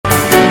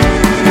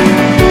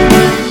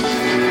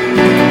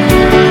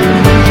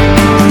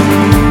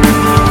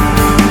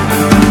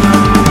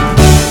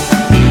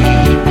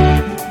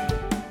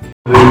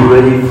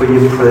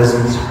your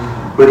presence,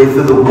 ready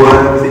for the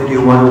work that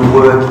you want to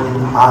work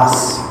in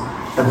us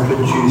and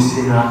produce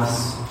in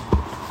us.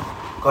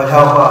 God,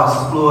 help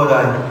us, Lord,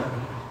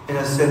 in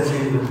a sense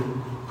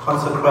even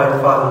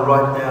consecrate, Father,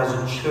 right now as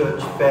a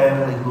church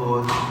family,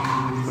 Lord,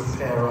 that you would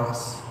prepare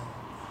us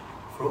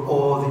for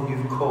all that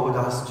you've called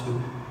us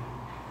to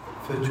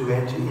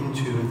enter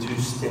into and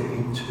to step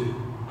into.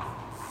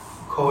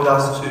 Called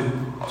us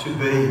to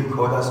be,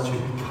 called us to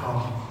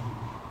become.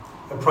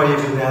 I pray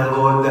even now,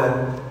 Lord,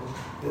 that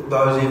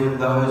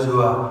those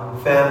who are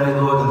family,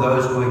 Lord, and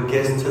those who are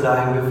guests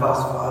today with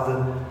us, Father,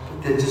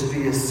 that there just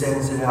be a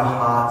sense in our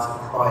hearts to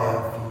cry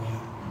out for you.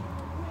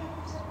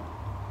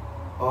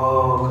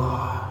 Oh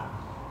God.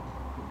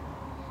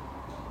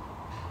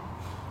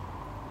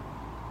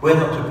 We're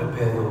not to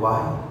prepare the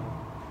way.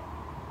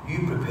 You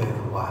prepare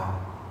the way.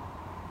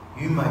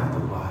 You make the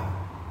way.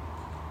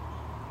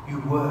 You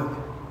work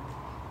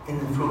in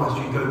and through us.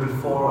 You go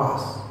before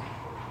us.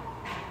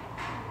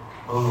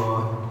 Oh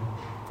Lord,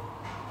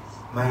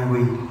 may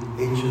we,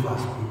 each of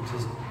us,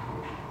 just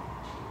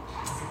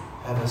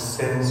have a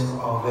sense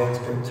of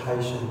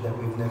expectation that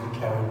we've never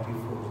carried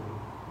before.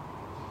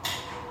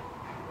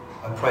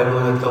 I pray,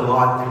 Lord, a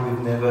delight that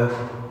we've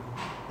never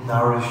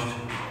nourished,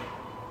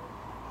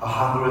 a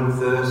hunger and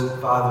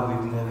thirst, Father,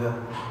 we've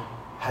never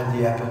had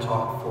the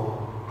appetite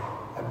for.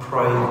 I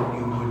pray that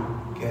you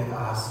would get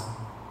us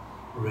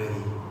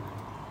ready.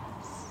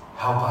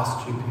 Help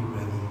us to be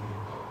ready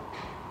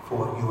for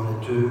what you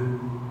want to do,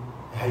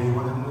 how you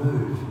want to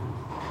move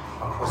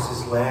across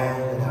this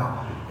land, in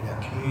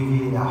our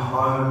community, in our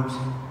homes,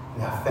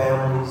 in our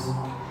families,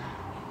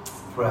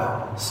 for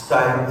our state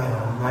and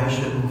our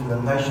nation, for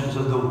the nations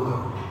of the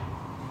world.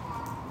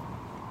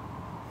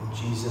 In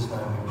Jesus' name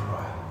we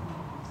pray.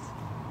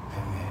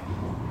 Amen.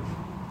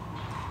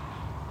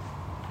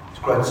 It's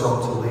a great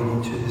song to lead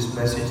into this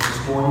message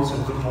this morning, so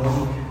good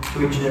morning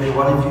to each and every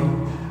one of you.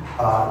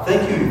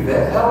 Thank you,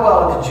 Yvette. How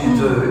well did you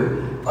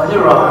do on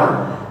your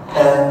own?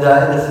 And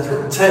it's a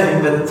good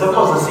team, but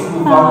sometimes a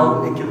single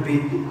vocal,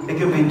 it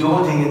can be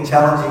daunting and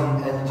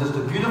challenging, and just a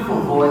beautiful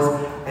voice,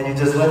 and you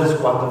just led us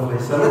wonderfully.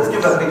 So let's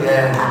give her a big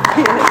hand.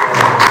 She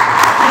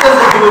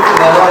doesn't do it for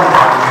that,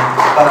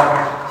 but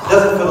she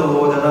does it for the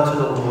Lord and not to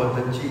the Lord,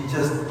 but she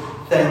just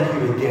thank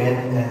you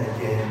again and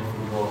again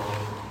for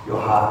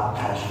your heart and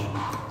passion.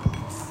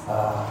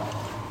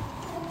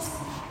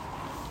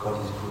 God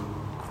is good.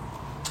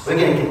 We're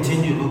going to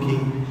continue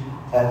looking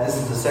at, this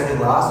is the second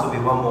last, there'll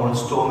be one more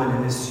installment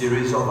in this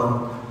series of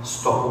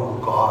Unstoppable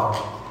God.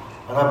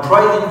 And I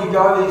pray that if you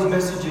go over these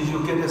messages,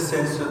 you'll get a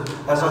sense of,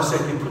 as I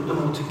said, you put them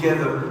all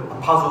together, a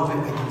puzzle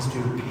begins to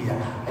appear,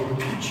 a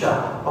picture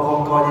of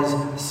what God is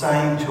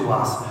saying to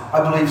us.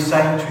 I believe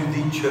saying to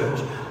the church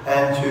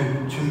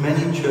and to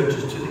many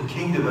churches, to the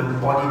kingdom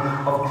and body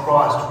of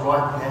Christ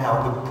right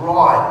now, the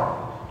bride,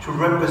 to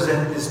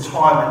represent this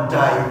time and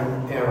day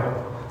and era.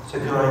 So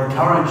can I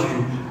encourage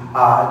you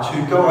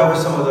to go over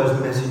some of those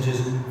messages,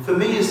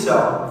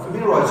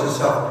 familiarize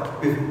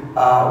yourself with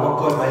what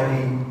God may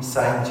be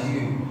saying to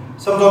you.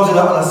 Sometimes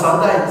on a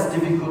Sunday it's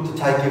difficult to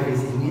take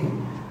everything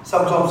in.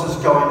 Sometimes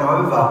just going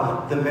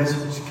over the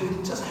message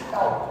can just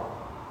help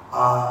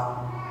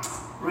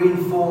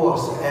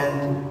reinforce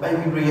and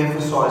maybe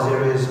re-emphasize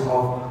areas of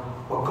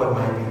what God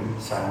may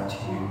be saying to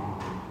you.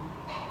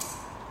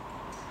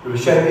 The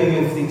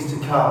reshaping of things to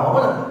come. I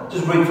want to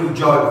just read from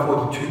Job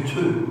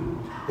 42:2.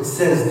 It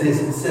says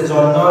this, it says,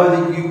 I know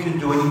that you can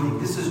do anything.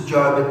 This is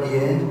Job at the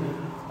end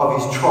of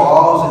his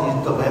trials and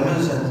his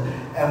dilemmas,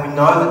 and we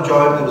know that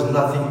Job, there was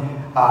nothing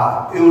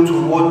ill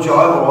toward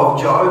Job or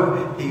of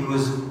Job. He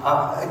was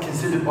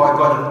considered by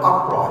God an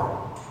upright.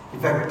 In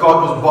fact,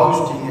 God was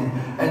boasting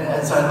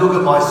and saying, look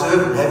at my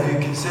servant, have you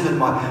considered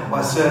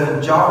my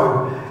servant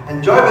Job?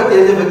 And Job at the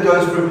end of it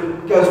goes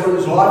through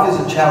his life as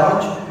a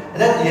challenge,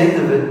 and at the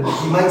end of it,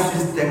 he makes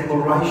this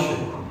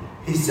declaration.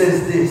 He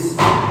says this,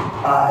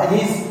 and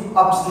he's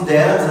ups and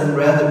downs and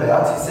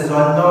roundabouts. He says,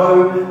 I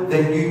know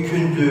that you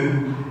can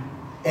do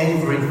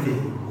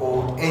everything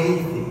or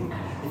anything.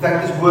 In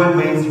fact, this word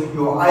means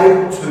you're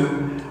able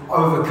to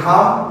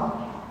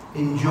overcome,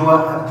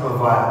 endure, and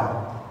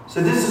prevail.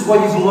 So this is what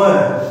he's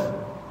learned.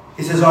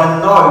 He says, I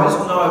know.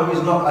 This know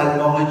is not a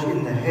knowledge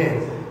in the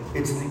head.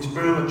 It's an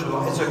experiential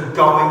knowledge. It's a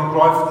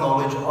growth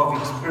knowledge of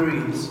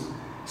experience.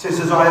 So he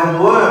says, I have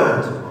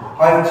learned,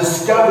 I have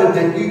discovered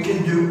that you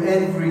can do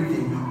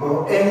everything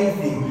or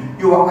anything.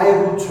 You are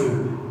able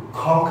to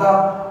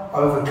conquer,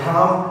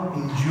 overcome,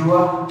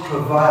 endure,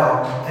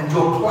 prevail. And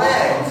your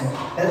plans,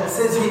 and it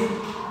says here,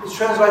 it's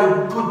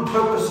translated good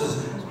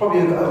purposes. It's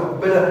probably a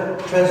better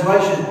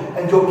translation.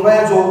 And your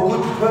plans or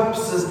good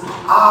purposes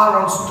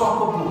are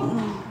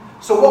unstoppable.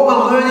 So what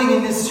we're learning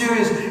in this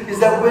series is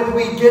that when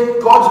we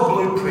get God's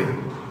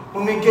blueprint,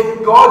 when we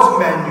get God's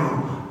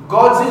manual,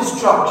 God's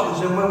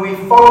instructions, and when we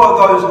follow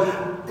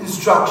those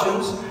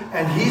instructions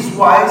and His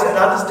ways and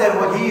understand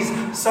what He's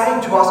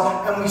saying to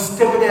us, and we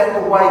step it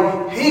out the way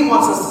He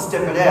wants us to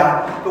step it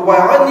out, the way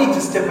I need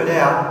to step it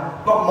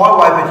out, not my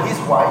way but His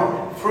way,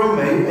 through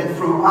me and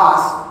through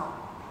us,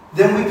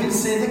 then we can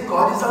see that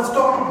God is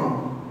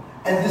unstoppable.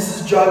 And this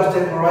is Job's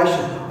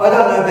declaration. I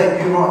don't know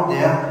about you right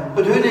now,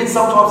 but who needs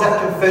sometimes that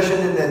confession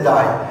in their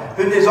day?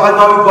 Who needs, I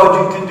know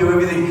God, you can do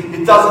everything.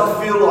 It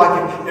doesn't feel like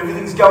it.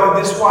 Everything's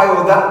going this way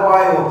or that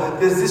way, or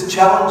there's this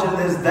challenge and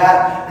there's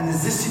that, and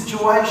there's this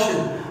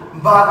situation.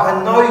 But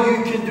I know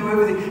you can do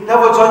everything. In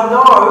other words, I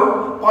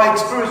know by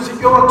experience that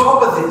you're on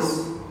top of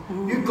this.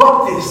 You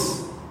got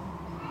this.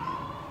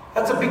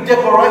 That's a big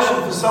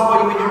declaration for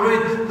somebody when you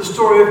read the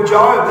story of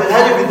Job that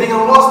had everything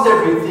and lost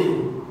everything.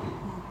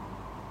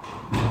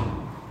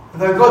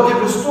 And though God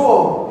did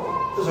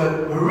restore, there's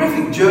a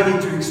horrific journey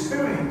to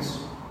experience.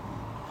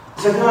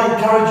 So can I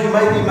encourage you,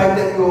 maybe make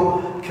that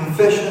your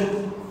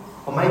confession,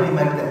 or maybe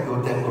make that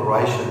your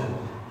declaration.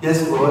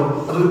 Yes, Lord,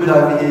 a little bit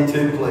over here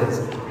too, please.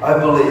 I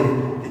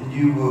believe that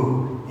you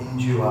will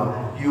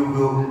endure, you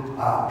will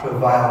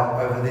prevail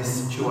over these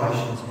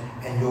situations,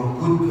 and your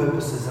good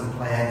purposes and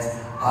plans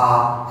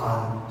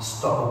are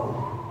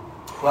unstoppable.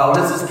 Well,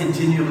 let's just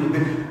continue a little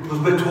bit, because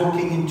we're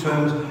talking in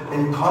terms,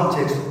 in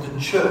context of the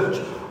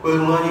church. We're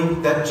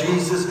learning that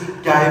Jesus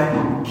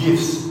gave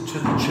gifts to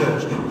the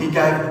church. He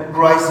gave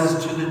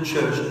graces to the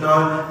church,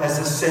 known as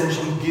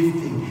ascension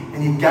gifting.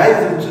 And he gave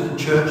them to the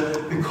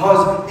church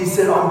because he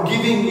said, I'm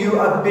giving you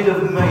a bit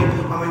of me.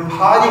 I'm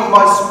imparting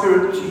my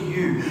spirit to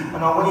you. And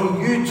I want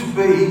you to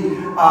be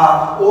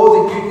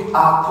all that you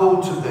are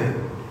called to be.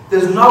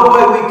 There's no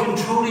way we can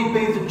truly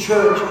be the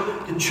church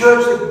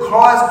that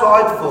Christ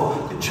died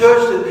for, the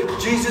church that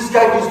Jesus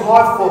gave his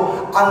life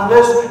for,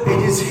 unless it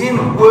is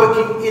him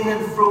working in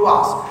and through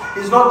us.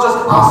 It's not just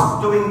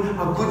us doing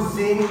a good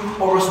thing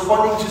or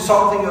responding to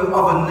something of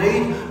a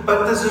need,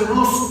 but there's a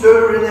real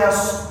stir in our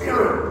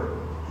spirit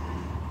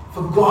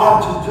for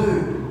God to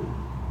do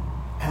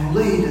and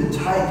lead and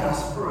take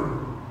us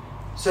through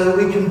so that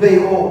we can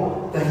be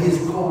all that he has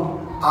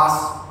called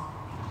us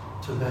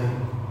to be.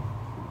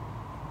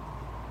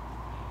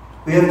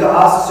 We have to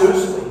ask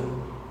seriously,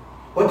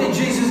 what did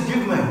Jesus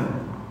give me?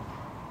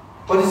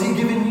 What has he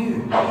given you?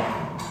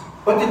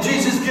 What did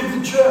Jesus give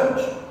the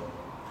church?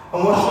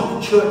 And what should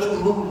the church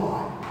look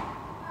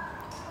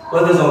like?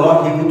 Well, there's a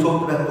lot here. We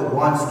talked about the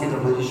wineskin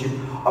of leadership.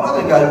 I'm not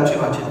going to go too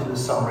much into the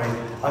summary.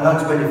 I know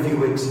it's been a few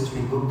weeks since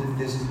we looked at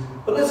this,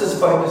 but let's just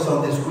focus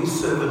on this. We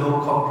serve an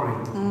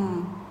all-conquering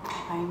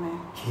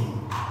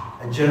King,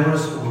 a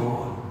generous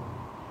Lord,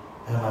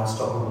 and an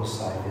unstoppable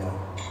Saviour.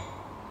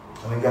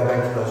 And we go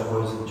back to those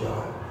words of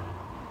Job.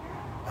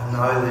 I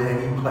know that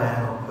any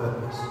plan or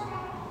purpose,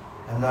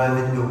 I know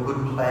that your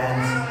good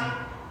plans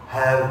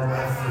have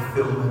a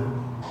fulfillment.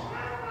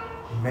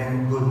 You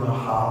meant good, not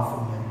harm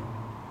for me.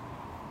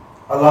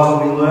 I love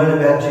when we learn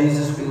about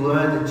Jesus, we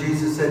learn that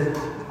Jesus said,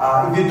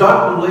 if you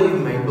don't believe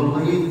me,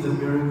 believe the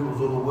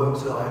miracles or the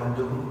works that I am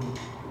doing.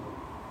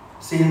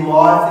 See, in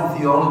life, in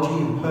theology,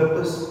 in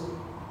purpose,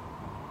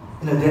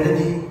 in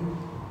identity,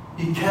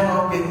 you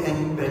cannot get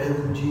any better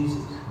than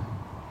Jesus.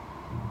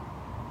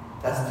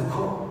 That's the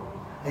call.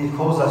 And he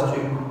calls us to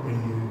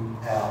renew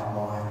our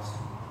minds.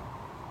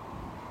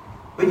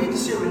 We need to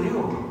see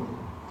renewal.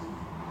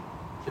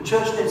 The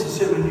church needs to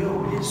see renewal.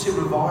 We need to see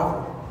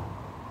revival.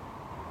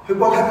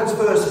 What happens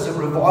first? Is it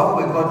revival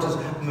where God just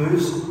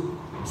moves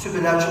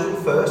supernaturally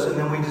first and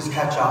then we just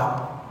catch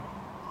up?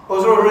 Or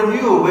is there a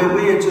renewal where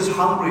we are just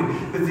hungry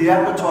with the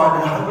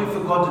appetite and hungry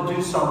for God to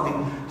do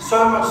something,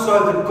 so much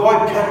so that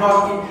God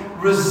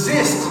cannot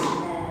resist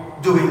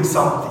doing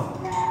something?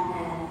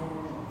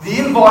 The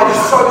invite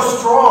is so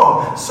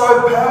strong,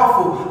 so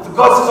powerful, that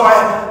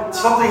God says,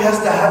 something has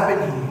to happen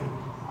here.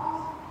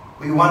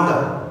 We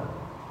wonder.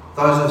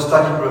 Those who have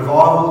studied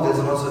revival, there's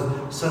lots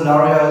of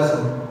scenarios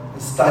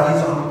and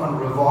studies on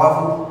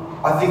revival.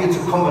 I think it's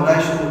a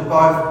combination of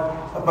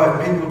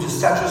both people just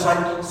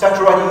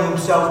saturating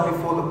themselves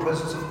before the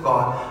presence of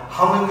God,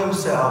 humbling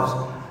themselves,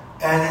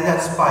 and in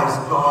that space,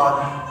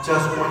 God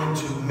just wanting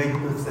to meet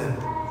with them,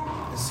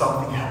 and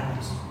something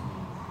happens.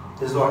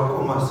 There's like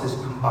almost this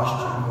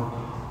combustion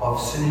of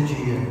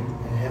synergy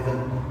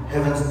and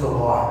heaven's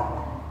delight.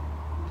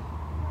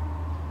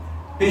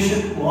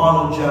 Bishop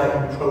Lionel J.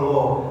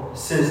 Trelaw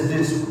says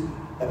this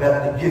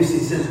about the gifts. He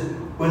says,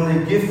 when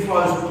the gift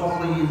flows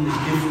properly in the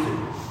gifted,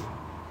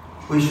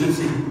 we should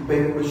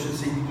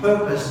see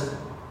purpose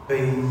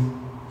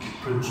being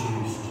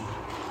produced.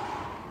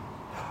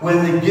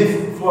 When the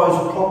gift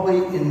flows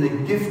properly in the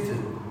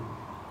gifted,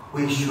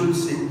 we should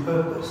see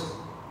purpose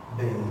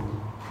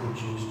being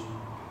produced.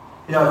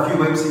 You know, a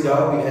few weeks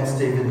ago we had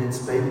Stephen in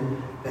speak,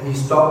 and he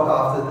stopped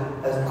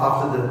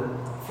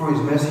for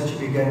his message.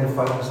 He began to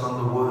focus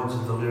on the words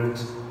of the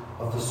lyrics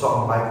of the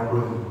song "Make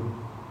Room."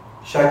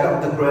 Shake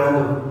up the ground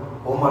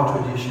of all my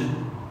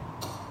tradition,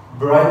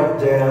 break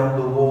down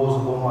the walls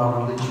of all my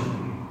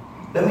religion.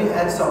 Let me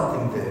add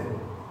something there.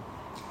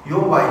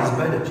 Your way is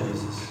better,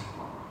 Jesus.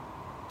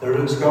 The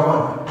lyrics go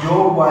on.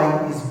 Your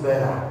way is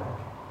better.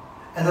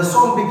 And the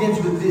song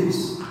begins with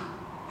this.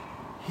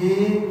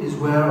 Here is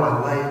where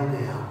I lay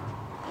it down.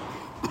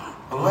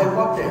 I lay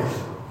what down?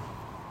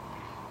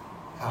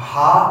 Our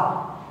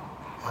heart,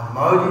 our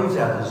motives,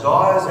 our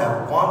desires,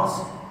 our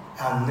wants,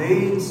 our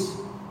needs,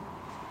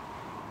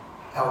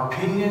 our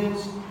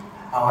opinions,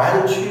 our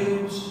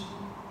attitudes,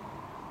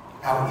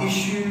 our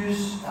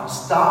issues, our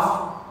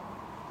stuff.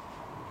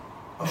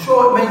 I'm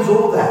sure it means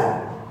all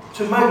that.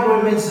 To make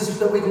room means just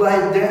that we lay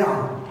it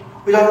down.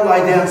 We don't lay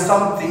down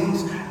some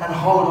things and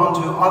hold on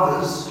to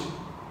others.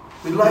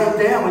 We lay it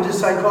down. We just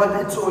say,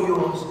 God, it's all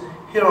yours.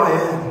 Here I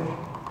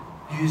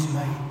am. Use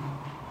me.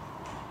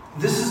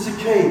 This is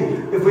the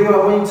key. If we are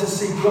wanting to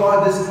see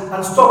God, this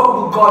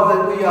unstoppable God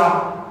that we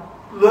are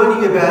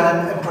learning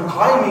about and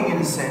proclaiming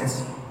in a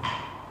sense,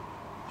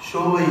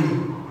 surely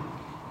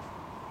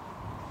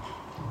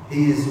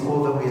He is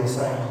all that we are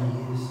saying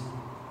He is.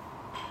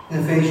 In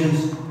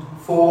Ephesians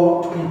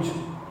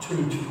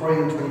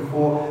 4:23 and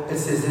 24, it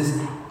says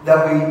this,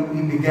 that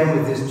we began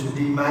with this, to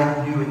be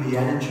made new in the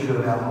attitude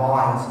of our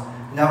minds.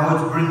 In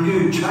other words,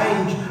 renew,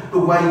 change the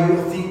way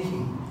you're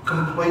thinking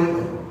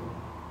completely.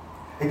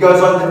 It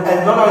goes on,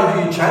 and not only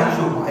do you change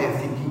your way of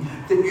thinking,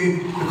 that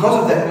you,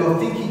 because of that, you're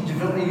thinking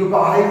differently, you're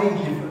behaving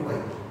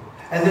differently.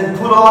 And then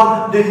put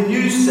on the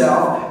new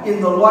self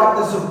in the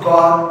likeness of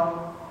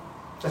God.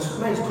 That's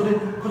what it means.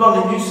 Put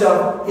on the new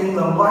self in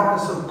the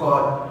likeness of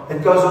God.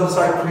 It goes on to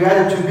say,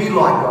 created to be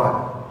like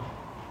God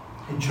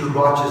in true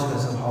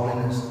righteousness and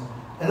holiness.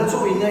 And that's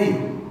what we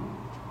need.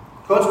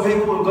 God's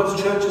people and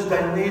God's churches,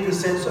 they need a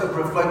sense of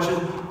reflection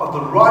of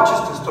the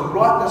righteousness, the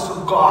rightness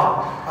of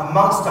God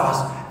amongst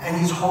us and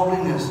His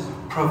holiness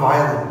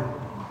prevailing.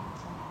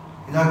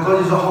 You know,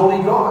 God is a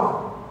holy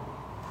God.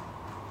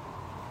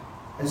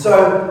 And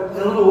so,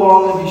 in a little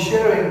while, I'm going to be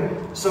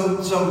sharing some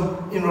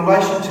in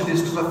relation to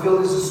this, because I feel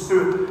there's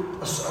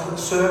a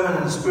sermon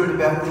and a spirit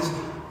about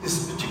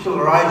this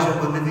particular age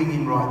that we're living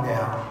in right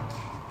now.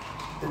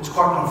 It's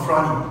quite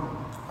confronting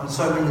on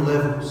so many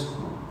levels.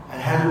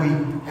 And how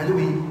do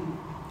we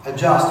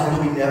adjust? How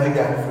do we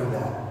navigate through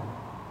that?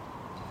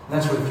 And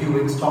that's for a few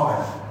weeks'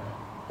 time.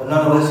 But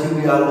nonetheless, here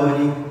we are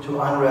learning to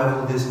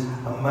unravel this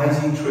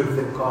amazing truth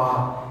that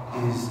God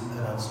is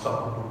an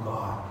unstoppable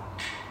God.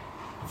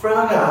 Friend,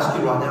 I'm going to ask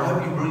you right now, I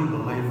hope you really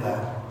believe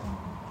that.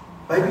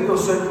 Maybe your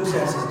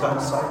circumstances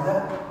don't say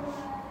that.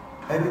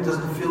 Maybe it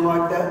doesn't feel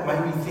like that.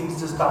 Maybe things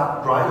just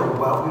aren't great or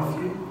well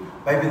with you.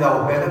 Maybe they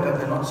were better, but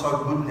they're not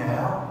so good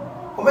now.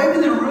 Or maybe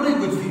they're really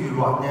good for you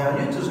right now,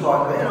 and you're just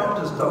like, man, I'm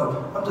just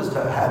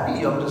so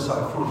happy, I'm just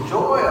so full of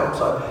joy,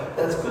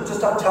 that's good to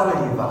start telling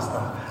you about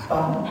stuff.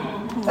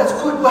 That's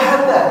good, but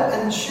have that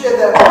and share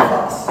that with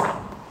us.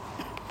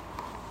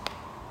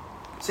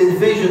 See, in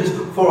Ephesians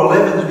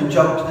 4:11, as we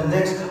jump to the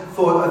next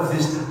thought of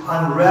this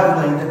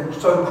unraveling, that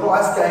so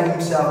Christ gave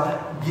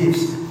Himself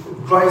gifts,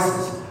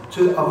 graces,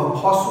 of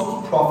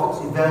apostles,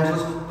 prophets,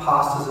 evangelists,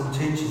 pastors and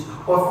teachers.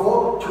 What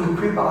for? To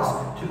equip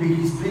us to be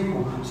His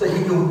people, so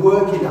He can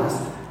work in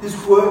us.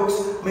 This works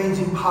means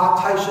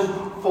impartation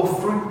for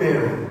fruit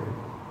bearing,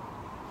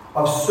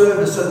 of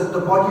service, so that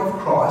the body of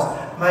Christ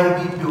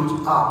may be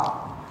built up.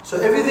 So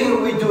everything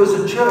that we do as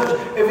a church,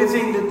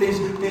 everything that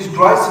these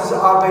graces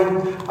are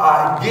being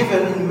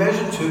given in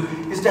measure to,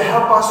 is to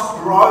help us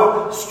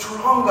grow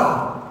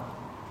stronger.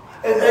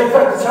 In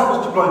fact, it's helped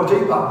us to grow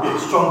deeper,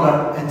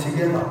 stronger, and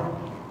together.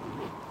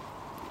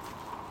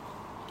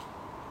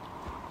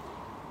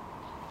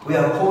 We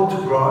are called to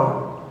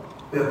grow.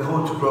 We are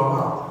called to grow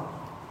up.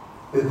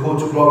 We are called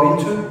to grow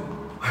into.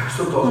 We're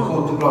sometimes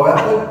called to grow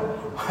outward.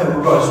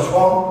 We grow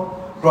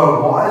strong,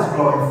 grow wise,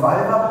 grow in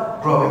favour,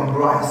 grow in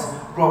grace,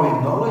 grow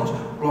in knowledge,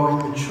 grow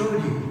in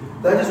maturity.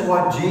 That is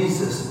why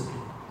Jesus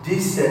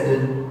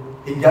descended.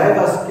 He gave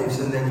us gifts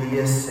and then He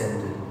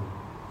ascended.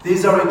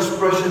 These are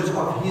expressions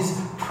of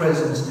His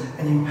presence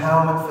and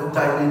empowerment for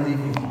daily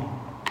living.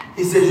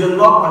 He says, you're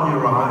not on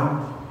your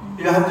own.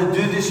 You don't have to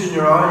do this in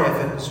your own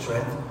effort and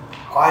strength.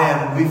 I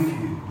am with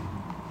you.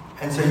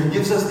 And so He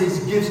gives us these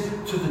gifts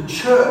to the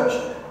church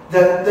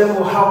that then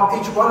will help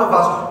each one of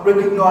us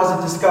recognise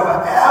and discover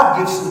our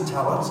gifts and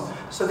talents,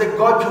 so that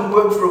God can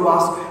work through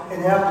us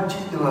in our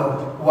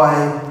particular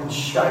way and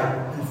shape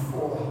and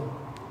form.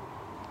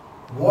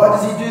 Why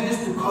does He do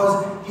this?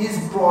 Because His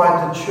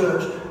bride, the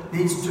church,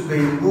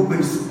 will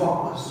be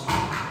spotless.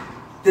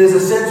 There's a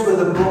sense where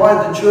the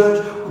bride, the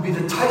church, will be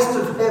the taste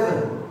of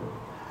heaven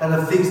and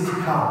of things to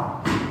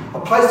come.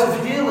 A place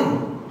of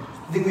healing.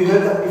 I think we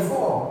heard that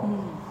before.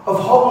 Of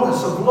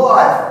wholeness, of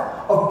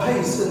life, of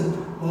peace and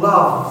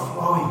love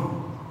flowing.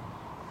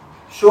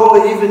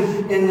 Surely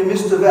even in the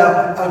midst of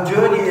our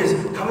journey as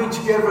coming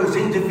together as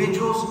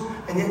individuals,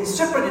 and yet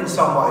separate in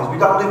some ways. We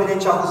don't live in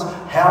each other's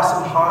house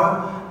and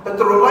home, but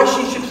the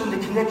relationships and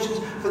the connections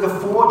that are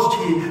forged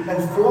here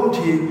and formed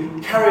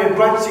here carry a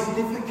great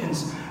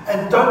significance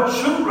and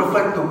shouldn't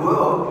reflect the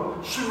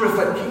world, should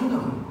reflect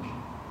kingdom.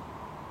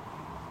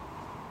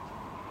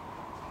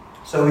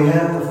 So we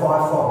have the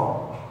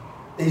fivefold,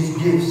 these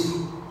gifts,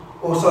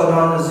 also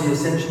known as the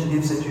ascension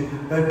gifts that you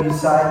heard me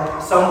say.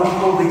 Some will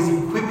call these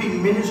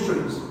equipping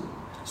ministries.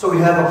 So we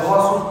have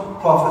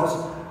apostles, prophets,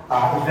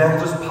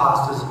 evangelists,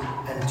 pastors,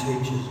 and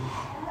teachers.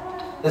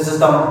 Let's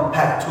just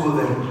unpack two of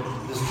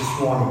them this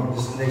morning,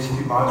 just in the next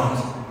few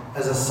moments,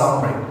 as a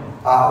summary.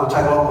 It will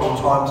take a lot more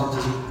time to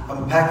just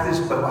unpack this,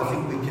 but I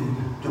think we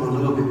can do a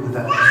little bit with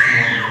that this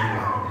morning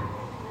anyway.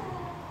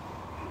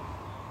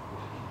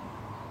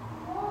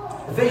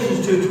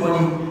 Ephesians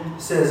 2:20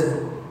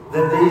 says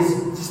that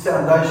this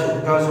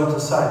foundation, goes on to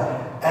say,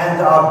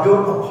 and are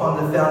built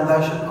upon the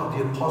foundation of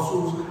the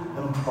apostles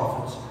and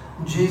prophets,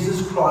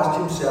 Jesus Christ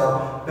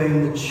himself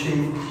being the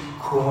chief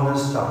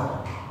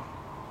cornerstone.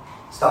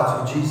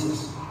 Starts with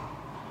Jesus.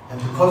 And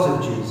because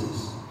of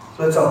Jesus.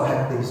 So let's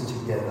unpack these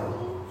together.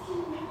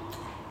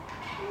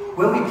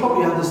 When we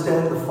probably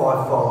understand the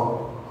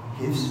fivefold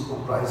gifts or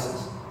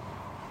graces,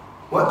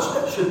 what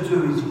that should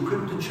do is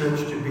equip the church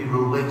to be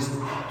released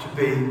to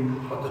be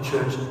what the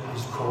church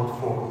is called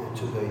for and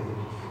to be.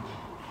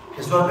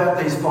 It's not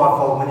about these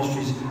fivefold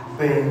ministries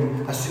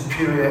being a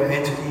superior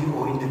entity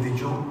or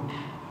individual.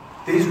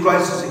 These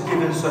graces are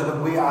given so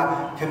that we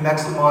can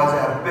maximise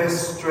our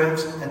best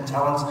strengths and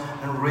talents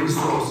and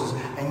resources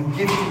and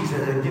giftings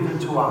that are given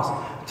to us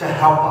to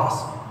help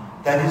us.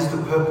 That is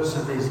the purpose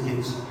of these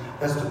gifts.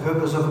 That's the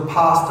purpose of a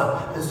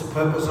pastor. It's the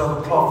purpose of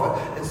a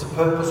prophet. It's the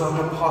purpose of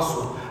an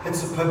apostle.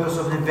 It's the purpose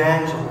of an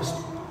evangelist.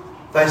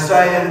 They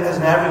say as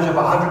an average of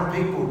 100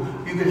 people,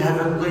 you can have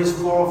at least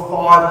 4 or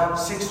 5,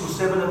 6 or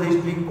 7 of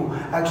these people,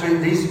 actually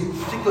these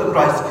particular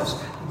grace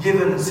gifts,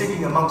 given and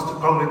sitting amongst the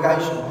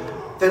congregation,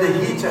 that are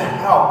here to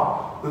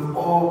help with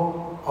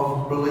all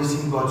of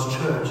releasing God's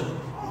church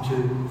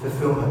into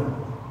fulfillment.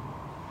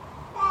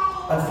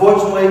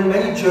 Unfortunately,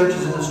 many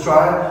churches in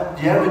Australia,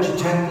 the average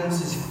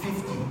attendance is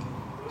 50.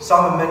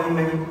 Some are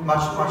many,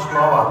 much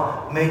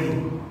lower,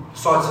 meeting,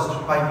 besides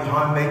maybe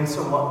home meetings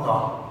and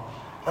whatnot.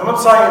 I'm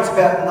not saying it's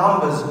about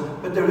numbers,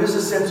 but there is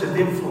a sense of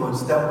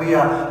influence that we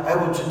are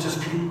able to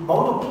just keep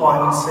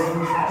multiplying and seeing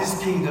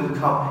this kingdom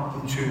come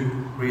into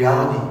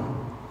reality.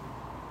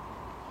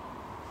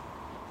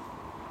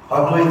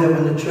 I believe that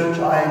when the church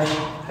age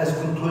has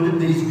concluded,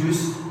 these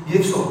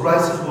gifts or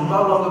graces will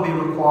no longer be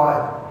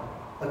required,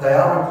 but they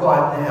are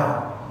required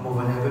now more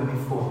than ever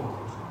before.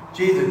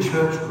 Gee, the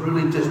church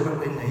really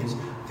desperately needs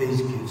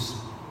these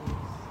gifts.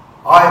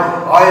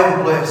 I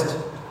am blessed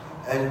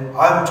and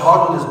I'm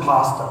titled as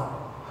pastor,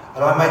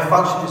 and I may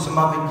function in some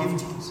other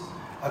giftings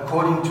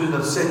according to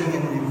the setting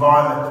and the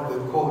environment that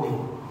we're called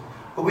in.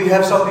 But we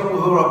have some people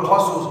who are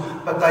apostles,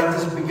 but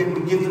we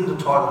give them the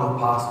title of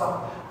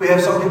pastor. We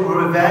have some people who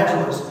are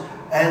evangelists,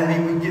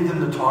 and we give them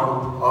the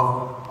title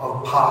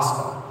of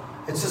pastor.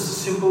 It's just a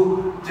simple,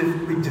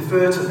 we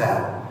defer to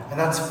that, and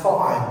that's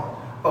fine.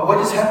 But what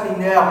is happening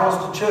now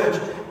across the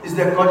church is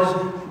that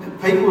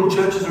people in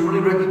churches are really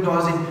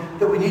recognising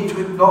that we need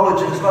to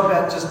acknowledge, and it's not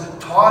about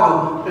just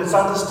title, but it's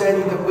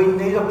understanding that we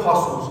need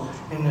apostles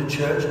in the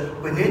church,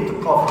 we need the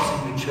prophets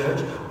in the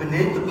church, we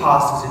need the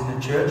pastors in the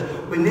church,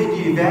 we need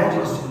the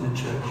evangelists in the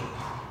church,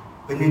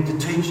 we need the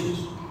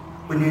teachers,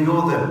 we need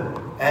all them.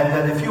 And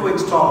in a few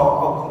weeks' time,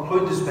 I'll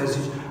conclude this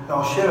message and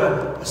I'll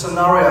share a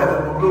scenario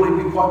that will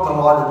really be quite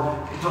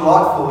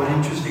delightful and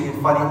interesting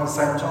and funny at the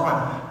same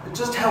time. But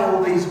just how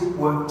all these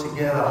work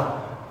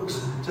together,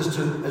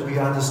 as we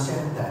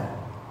understand that.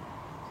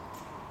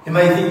 You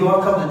may think, I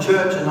come to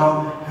church and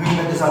I'm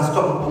who this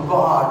unstoppable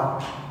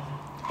God.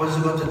 What has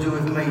it got to do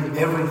with me?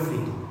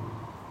 Everything.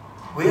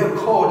 We are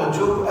called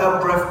until our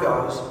breath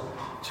goes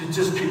to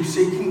just keep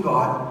seeking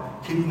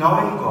God, keep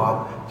knowing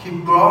God,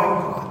 keep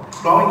growing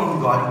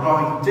in God, and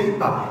growing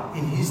deeper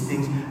in His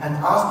things and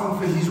asking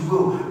for His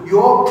will.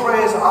 Your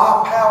prayers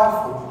are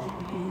powerful.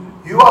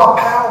 You are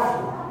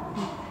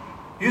powerful.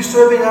 You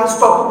serve an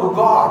unstoppable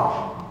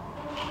God.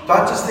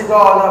 Don't just think,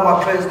 no,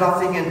 my prayer's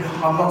nothing and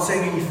I'm not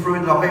seeing any fruit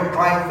and I've been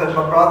praying for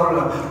my brother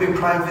and I've been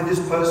praying for this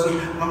person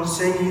and I'm not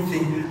seeing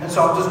anything, and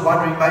so I'm just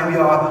wondering maybe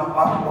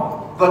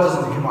God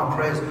doesn't hear my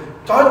prayers.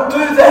 Don't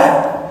do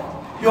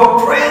that.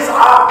 Your prayers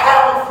are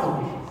powerful.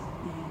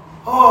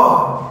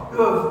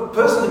 You're a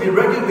person to be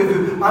reckoned with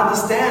who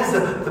understands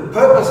the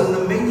purpose and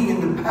the meaning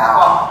and the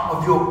power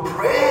of your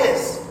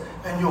prayers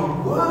and your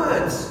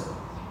words.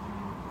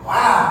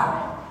 Wow.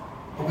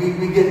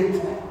 We get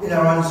in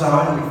our own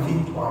zone and we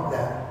think like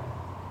that.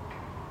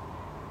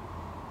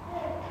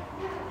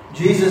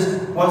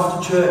 Jesus wants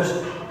the church,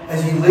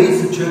 as He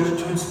leads the church,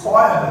 to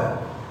inspire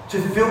her, to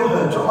fill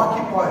her, to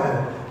occupy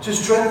her, to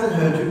strengthen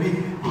her, to be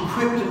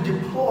equipped and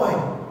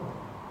deployed.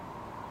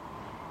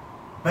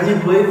 Many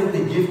believe that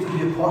the gift of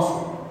the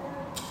apostle,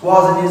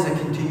 while it is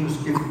a continuous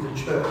gift of the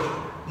church,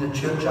 in the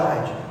church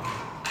age.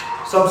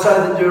 Some say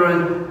that there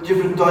are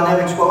different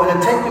dynamics. Well, in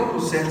a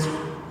technical sense,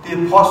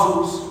 the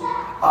apostles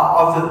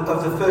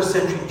of the first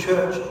century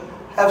church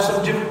have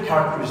some different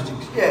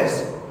characteristics.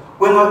 Yes,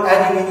 we're not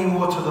adding any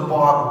more to the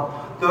Bible.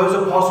 Those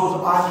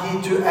apostles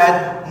aren't here to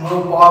add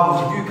more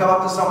Bibles. If you come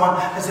up to someone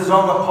and says,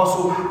 I'm an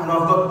apostle and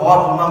I've got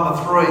Bible number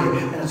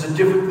 3 and it's a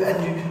different,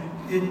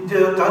 and you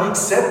don't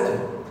accept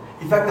it.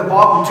 In fact, the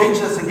Bible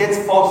teaches us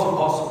against false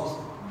apostles.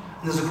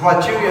 And there's a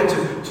criteria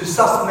to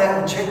suss them out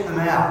and check them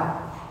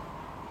out.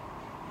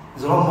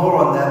 There's a lot more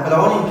on that, but I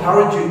want to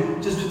encourage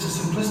you just with the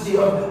simplicity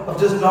of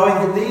just knowing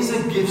that these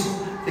are gifts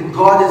that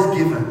God has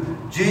given.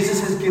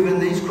 Jesus has given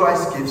these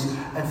grace gifts,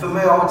 and for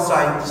me I would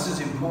say this is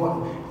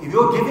important. If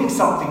you're giving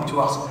something to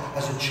us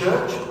as a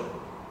church,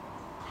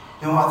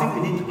 I think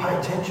we need to pay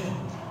attention.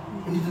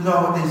 We need to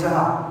know what these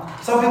are.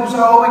 Some people say,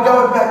 oh, we're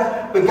going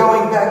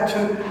back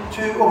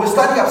to or we're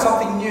starting up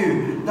something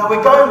new. No,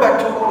 we're going back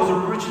to what was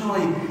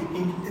originally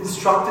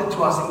instructed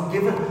to us and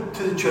given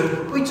to the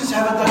church. We just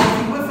haven't done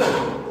anything with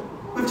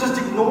it. We've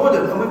just ignored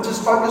it and we've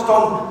just focused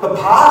on the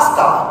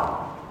pastor.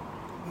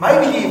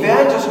 Maybe the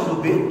evangelist a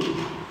little bit,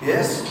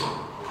 yes.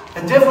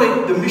 And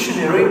definitely the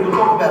missionary, we'll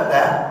talk about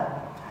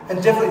that.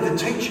 And definitely the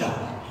teacher.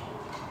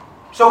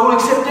 So we'll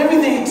accept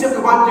everything except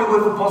we won't deal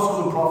with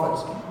apostles and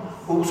prophets.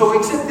 So we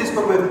accept this,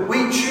 but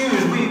we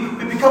choose,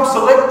 we become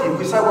selective.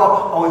 We say,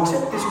 well, I'll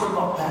accept this, but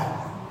not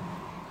that.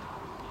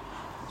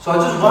 So I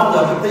just wonder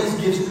that these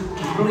gifts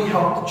will really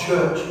help the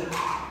church.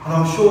 And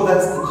I'm sure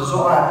that's the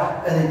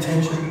desire and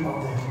intention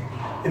of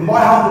them. In my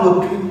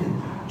humble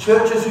opinion,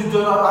 churches who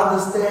do not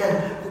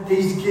understand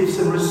these gifts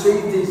and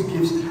receive these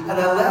gifts and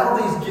allow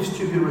these gifts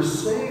to be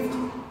received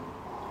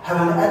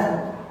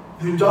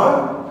who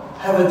don't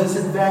have a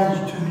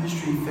disadvantage to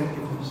ministry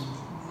effectiveness.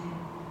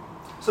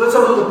 So let's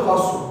have a look at the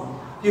apostle.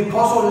 The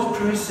apostle, in its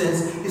true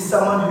sense, is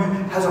someone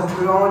who has a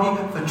priority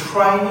for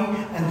training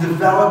and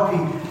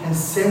developing and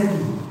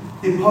sending.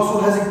 The apostle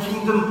has a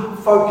kingdom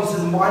focus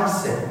and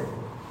mindset.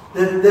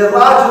 They're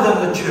larger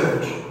than the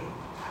church.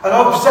 And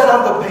I've sat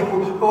under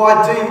people who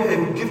I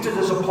deem gifted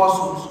as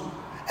apostles.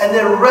 And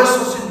they're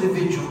restless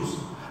individuals.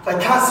 They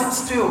can't sit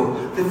still.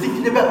 They're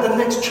thinking about the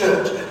next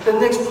church, the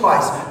next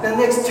place, the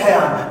next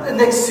town, the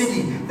next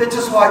city. They're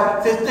just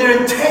like,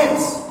 they're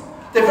intense.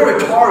 They're very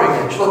tiring,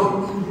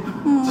 actually.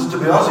 Just to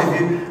be honest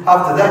with you,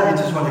 after that, you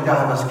just want to go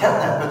have a cat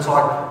nap. It's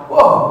like,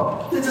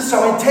 whoa, they're just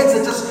so intense.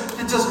 They're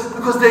just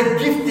because they're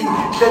gifting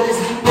that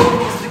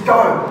is to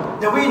go.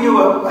 Now, we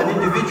knew an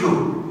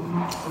individual,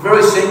 a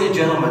very senior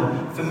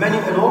gentleman, for many,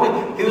 and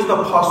he was an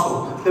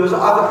apostle. There was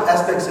other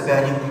aspects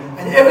about him.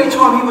 And every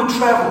time he would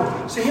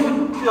travel, so he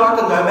would be like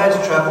the nomads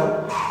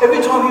travel.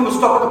 Every time he would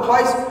stop at a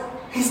place,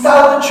 he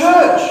started a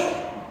church.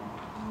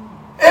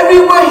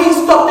 Everywhere he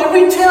stopped,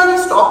 every town he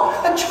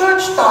stopped, a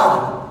church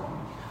started.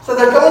 So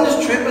they'd go on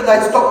this trip and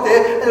they'd stop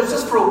there, and it was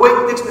just for a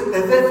week.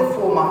 They're there for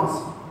 4 months.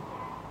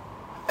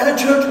 And a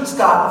church would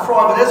start and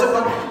thrive. And as it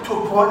got to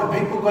a point and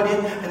people got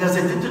in, and as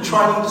they did the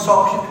training,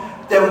 discipleship,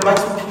 they would make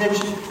some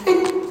connections.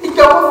 He'd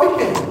go off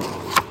again.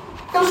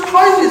 It was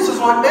crazy. It's just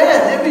like,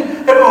 man,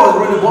 everyone was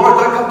really worried,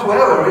 don't come to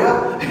our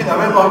area. You know,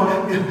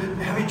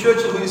 how many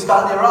churches will you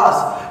start near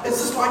us? It's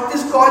just like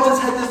this guy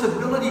just had this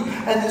ability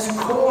and this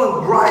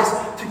call and grace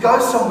to go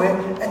somewhere,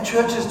 and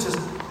churches just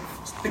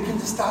begin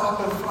to start up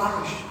and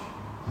flourish.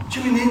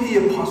 Do you need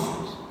the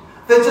apostles?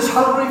 They're just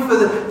hungry for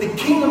the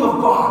kingdom of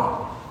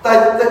God.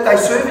 They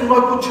serve in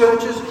local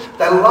churches.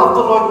 They love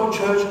the local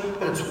church,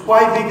 but it's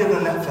way bigger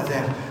than that for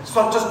them. It's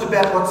not just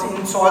about what's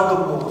inside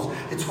the walls.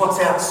 It's what's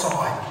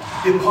outside.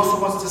 The apostle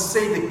wants to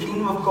see the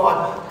kingdom of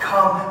God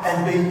come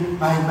and be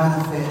made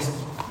manifest.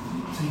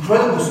 It's an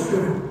incredible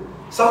spirit.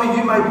 Some of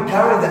you may be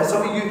carrying that.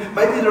 Some of you,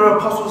 maybe there are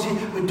apostles here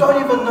who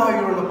don't even know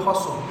you're an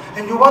apostle.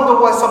 And you wonder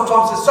why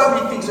sometimes there's so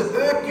many things that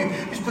irk you.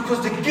 It's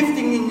because the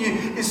gifting in you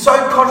is so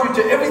contrary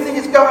to everything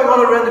that's going on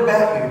around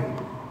about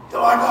you.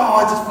 You're like, oh,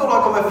 I just feel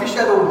like I'm a fish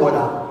out of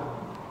water.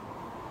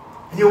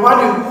 And you're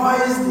wondering,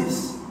 why is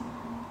this?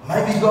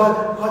 Maybe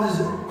God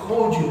has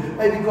called you.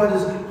 Maybe God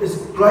has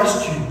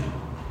graced you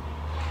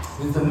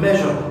with the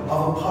measure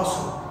of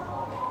apostle.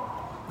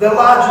 They're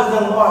larger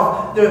than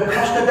life. They're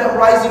passionate about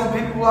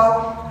raising people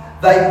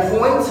up. They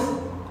appoint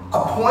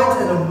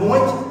and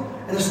anoint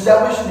and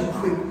establish and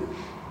equip.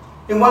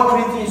 In 1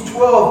 Corinthians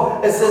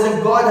 12, it says,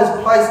 and God has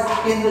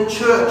placed in the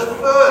church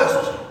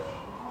first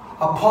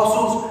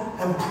apostles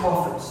and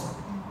prophets.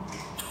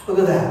 Look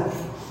at that.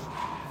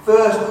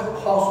 First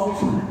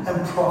apostles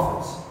and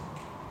prophets.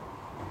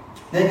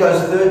 Then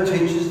goes third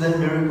teachers, then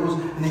miracles,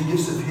 and then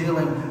gifts of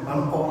healing,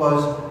 and all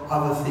those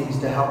other things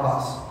to help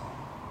us.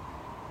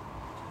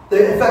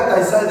 In fact,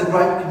 they say the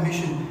Great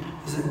Commission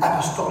is an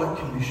apostolic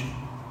commission.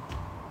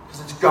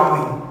 Because it's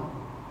going,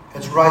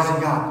 it's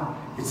raising up,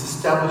 it's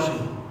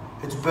establishing,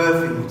 it's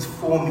birthing, it's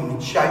forming,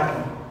 it's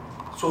shaping.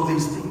 It's all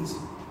these things.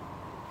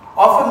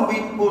 Often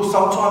we will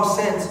sometimes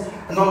sense,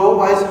 and not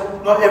always,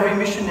 not every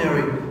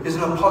missionary is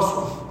an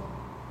apostle.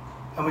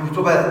 And we can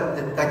talk about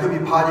it. They could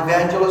be part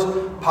evangelist,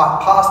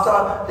 part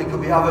pastor, there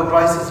could be other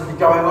graces that are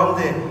going on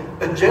there.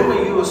 But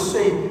generally you will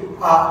see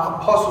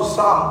apostles,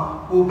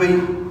 some will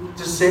be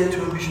just sent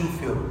to a mission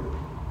field.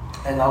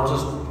 And they'll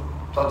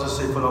just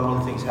see phenomenal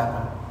things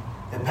happen.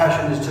 Their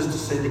passion is just to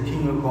see the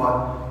kingdom of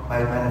God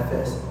made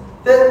manifest.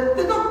 They're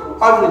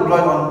not overly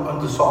blown on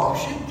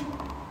discipleship.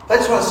 They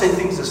just want to see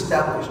things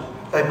established.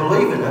 They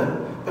believe in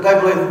it, but they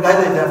leave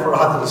that for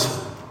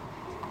others.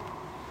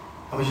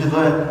 And we should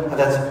learn that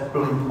that's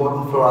really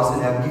important for us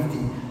in our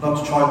gifting, not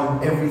to try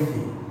and do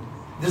everything.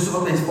 This is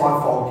what these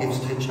fivefold gifts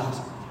teach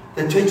us.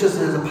 They teach us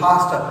that as a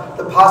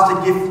pastor, the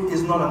pastor gift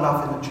is not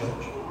enough in the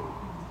church.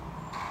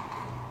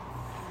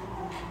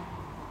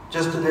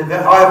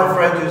 I have a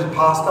friend who's a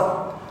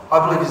pastor.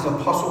 I believe he's an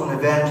apostle and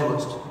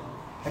evangelist.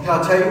 And can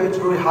I tell you, it's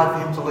really hard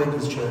for him to lead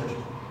his church.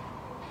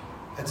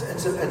 It's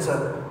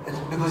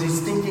because he's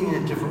thinking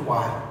in a different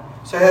way.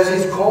 So as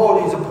he's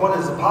called, he's appointed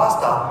as a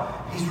pastor,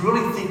 he's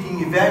really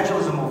thinking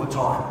evangelism all the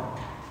time.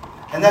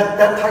 And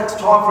that takes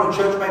time for a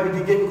church maybe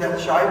to get in that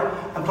shape,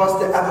 and plus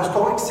the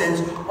apostolic sense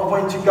of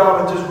wanting to go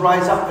and just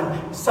raise up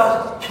and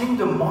start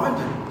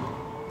kingdom-minded.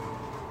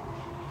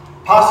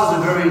 Pastors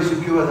are very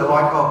secure. They're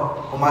like,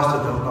 oh, well, most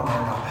of them, not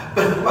me,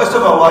 but most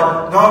of them are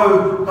like,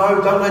 no,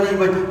 don't let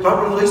anybody,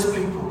 don't release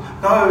people.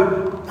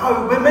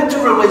 No, we're meant to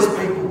release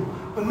people.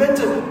 We're meant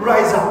to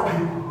raise up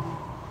people.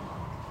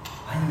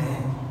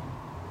 Amen.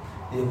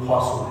 The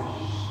apostle,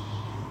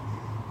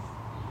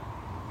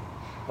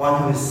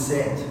 one who is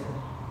sent.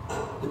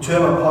 The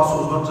term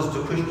apostle is not just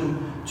a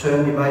Christian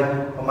term. You may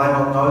or may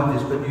not know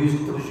this, but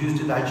it was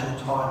used in ancient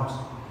times.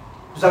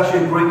 It was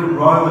actually a Greek and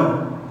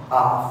Roman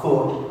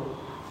thought.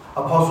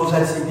 Apostles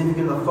had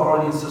significant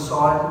authority in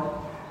society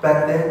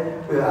back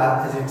then,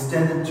 as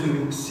extended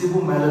to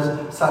civil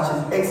matters such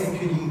as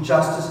executing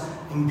justice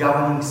and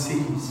governing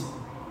cities.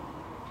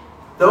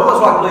 They're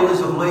almost like leaders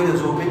of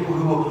leaders, or people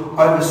who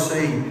will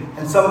oversee.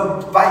 And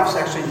some faiths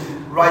actually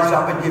raise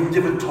up and give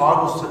different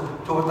titles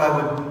to what they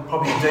would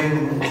probably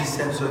deem in the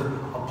sense of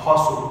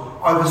apostle,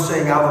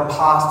 overseeing other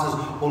pastors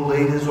or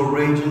leaders or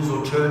regions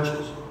or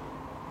churches.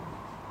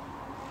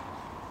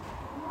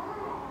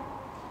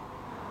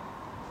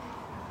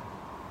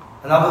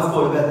 Another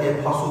thought about the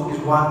apostle is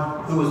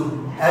one who was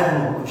an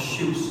admiral of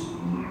ships.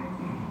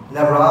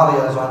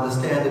 Navralia, as I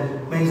understand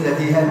it, means that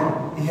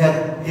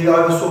he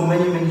oversaw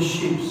many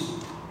ships.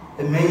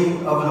 The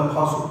meaning of an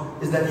apostle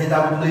is that he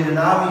would lead an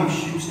army of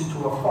ships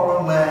into a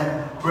foreign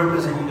land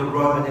representing the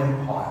Roman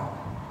Empire,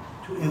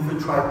 to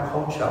infiltrate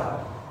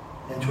culture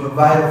and to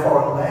invade a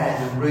foreign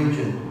land and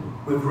region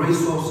with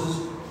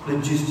resources,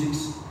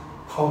 logistics,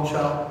 culture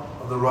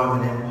of the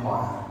Roman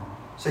Empire.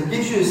 So it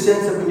gives you a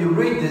sense that when you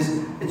read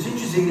this, it's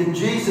interesting that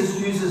Jesus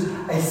uses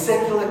a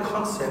secular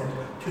concept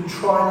to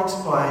try and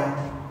explain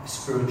a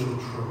spiritual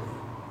truth.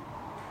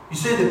 You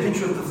see the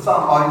picture of the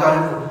thumb. Oh,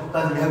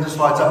 don't think you have the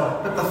slides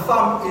up. But the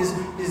thumb is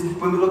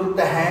when we look at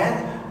the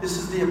hand, this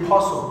is the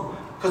apostle.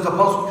 Because the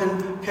apostle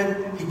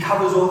he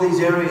covers all these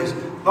areas.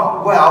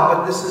 Not well,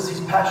 but this is his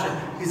passion.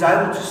 He's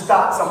able to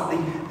start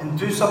something and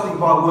do something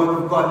by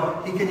work of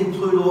God. He can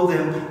include all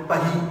them,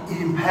 but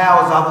he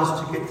empowers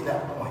others to get to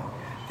that point.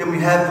 Then we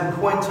have the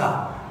pointer.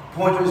 The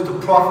pointer is the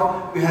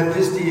prophet. We have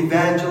this, the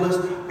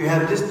evangelist. We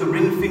have this, the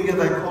ring finger,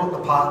 they call it,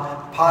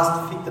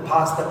 the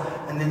pastor.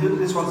 And then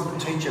this one's the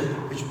teacher,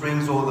 which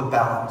brings all the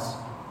balance.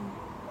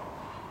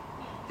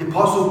 The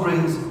apostle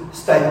brings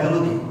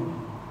stability.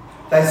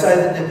 They say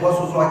that the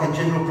apostle is like a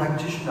general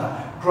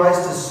practitioner,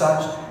 graced as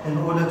such in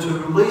order to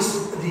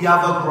release the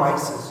other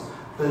graces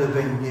that have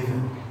been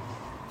given.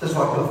 Just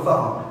like your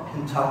thumb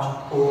can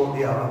touch all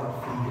the other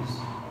fingers.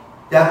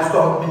 The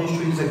apostolic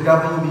ministry is a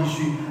governing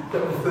ministry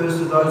that refers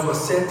to those who are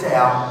sent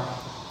out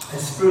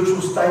as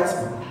spiritual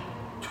statesmen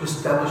to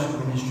establish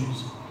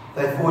ministries.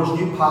 They forge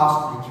new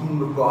paths to the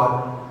kingdom of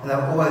God, and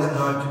they're always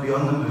known to be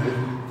on the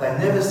move. They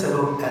never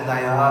settle, and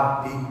they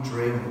are big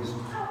dreamers.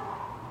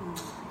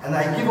 And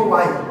they give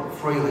away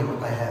freely what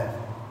they have.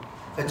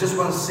 They just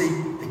want to see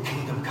the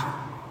kingdom come.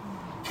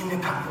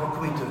 Kingdom come, what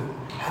can we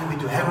do? How do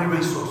we do it? How do we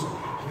resource it?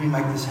 How do we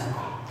make this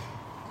happen?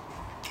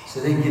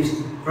 So their gifts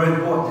very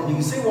important. And you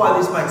can see why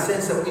this makes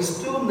sense, that we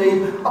still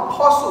need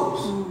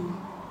apostles.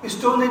 We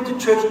still need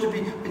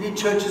we need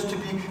churches to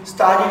be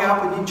starting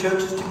up, we need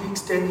churches to be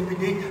extended, we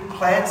need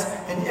plants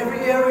in every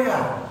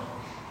area.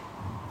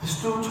 There's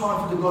still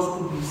time for the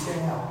gospel to be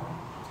sent out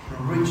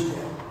and reached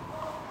out.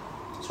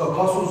 So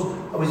apostles,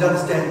 always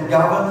understand,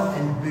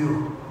 govern and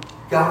build.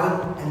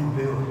 Govern and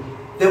build.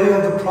 Then we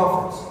have the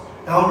prophets.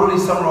 And I'm really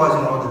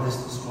summarising a lot of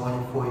this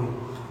morning for you.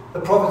 The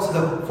prophets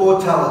are the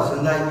foretellers,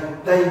 and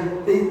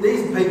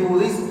these people,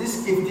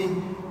 this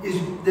gifting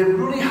they're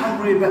really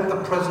hungry about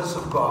the presence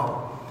of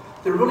God.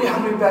 They're really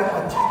hungry about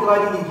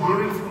articulating and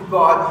hearing from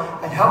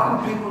God and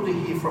helping people to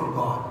hear from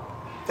God.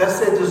 That's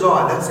their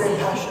desire, that's their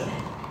passion.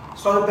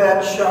 It's not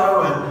about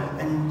show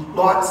and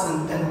lights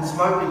and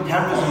smoke and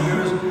cameras and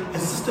mirrors.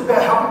 It's just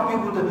about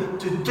helping people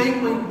to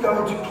deeply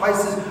go into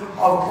places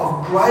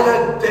of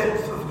greater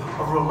depth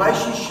of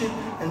relationship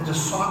and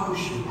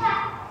discipleship,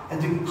 and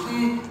to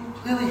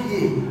clearly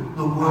hear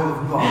the word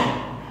of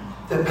God.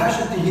 Their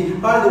passion to hear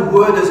not only the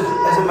word as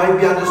it may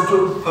be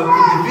understood for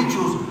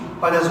individuals,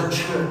 but as a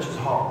church as a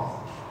whole.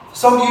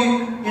 Some of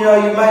you, you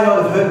may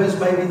not have heard this,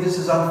 maybe this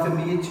is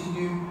unfamiliar to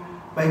you,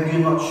 maybe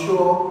you're not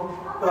sure,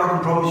 but I can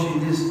promise you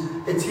this,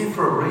 it's here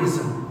for a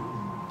reason.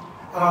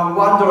 And I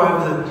wonder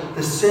over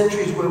the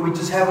centuries where we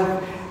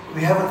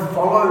haven't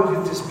followed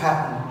with this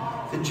pattern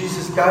that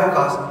Jesus gave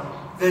us,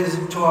 that is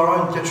to our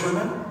own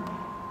detriment.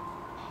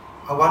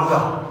 I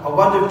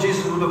wonder if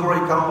Jesus would have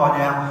already come by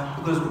now,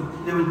 because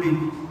there would be,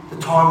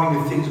 the timing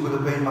of things would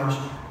have been much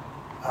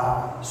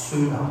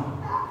sooner.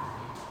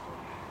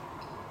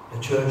 The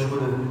church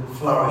would have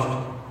flourished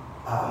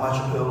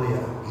much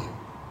earlier.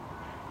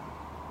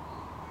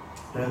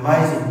 An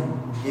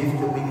amazing gift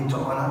that we need to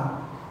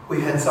honour.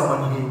 We had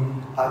someone here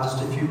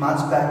just a few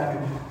months back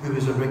who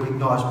is a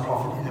recognised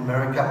prophet in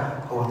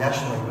America, or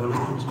nationally, really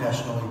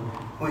internationally.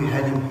 We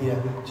had him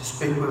here to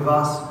speak with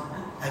us,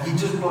 And he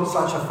just brought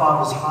such a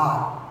father's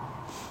heart.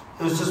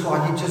 It was just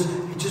like he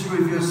just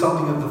revealed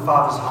something of the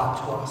Father's heart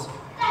to us.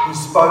 He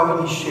spoke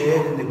and he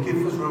shared, and the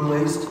gift was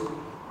released.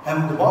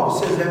 And the Bible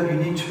says that we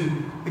need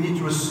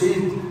to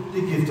receive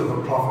the gift of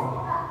a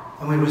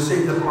prophet, and we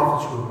receive the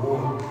prophet's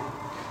reward.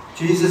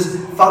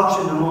 Jesus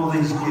functioned in all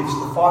these gifts,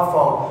 the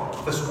fivefold.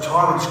 For some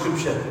time in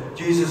Scripture,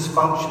 Jesus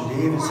functioned.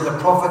 He even said a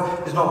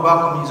prophet is not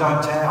welcome in his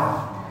own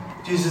town.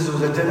 Jesus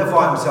was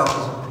identifying himself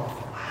as a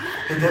prophet.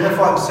 He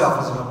identified himself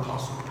as an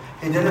apostle.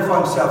 He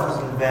identified himself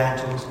as an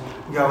evangelist,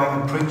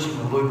 going and preaching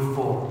in Luke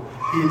 4.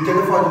 He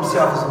identified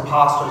himself as a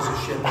pastor, as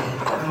a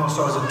shepherd, and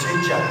also as a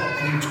teacher.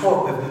 And he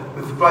taught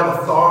with great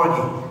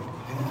authority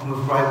and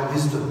with great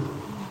wisdom.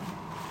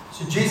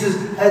 So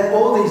Jesus had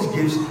all these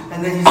gifts,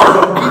 and then he said,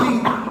 I'm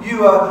giving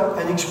you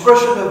an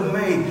expression of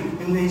me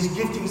in these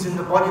giftings in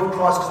the body of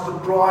Christ, because the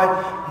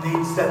bride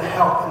needs that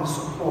help and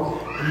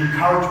support and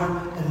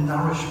encouragement and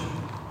nourishment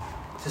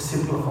to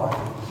simplify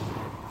things.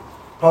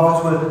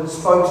 Prophets were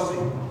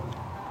spokespeople.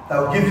 They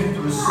were gifted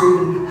to receive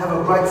and have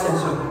a great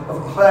sense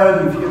of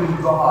clarity of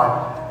hearing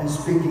God and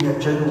speaking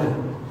it genuinely.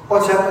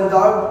 What's happened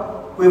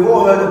though? We've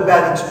all heard of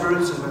bad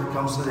experiences when it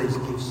comes to these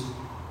gifts.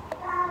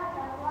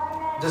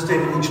 Just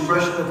even an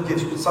expression of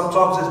gifts, but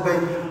sometimes there's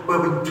been where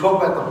we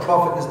talk about the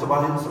prophet as the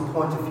one who's the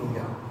pointer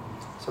finger.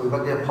 So we've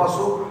got the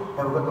apostle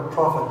and we've got the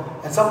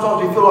prophet. And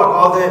sometimes we feel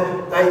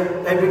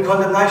like, they bring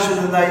condemnation,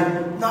 and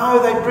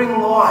they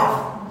bring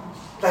life.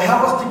 They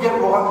help us to get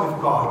right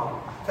with God.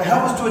 They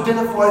help us to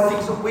identify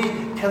things that we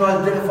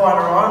cannot identify in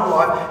our own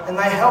life, and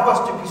they help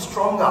us to be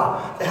stronger.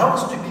 They help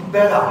us to be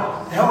better.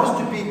 They help us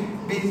to be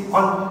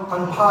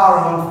on par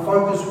and on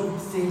focus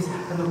with things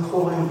and the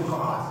calling of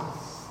God.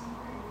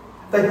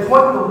 They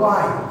point the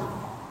way.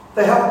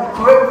 They help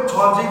correct at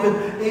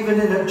times, even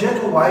in a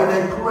gentle way.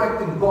 They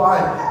correct and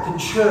guide the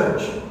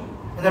church,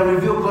 and they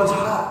reveal God's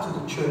heart to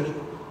the church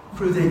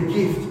through their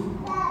gift.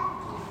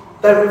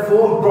 They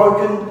reform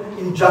broken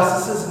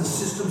injustices and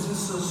systems in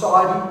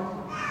society.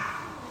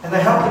 And they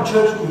help the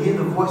church to hear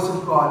the voice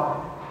of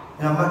God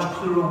in a much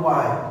clearer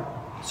way,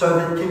 so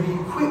that it can be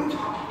equipped,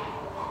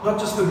 not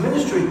just for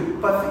ministry,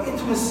 but for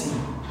intimacy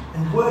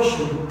and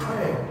worship and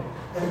prayer,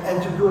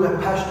 and to build a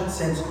passionate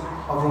sense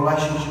of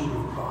relationship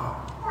with God.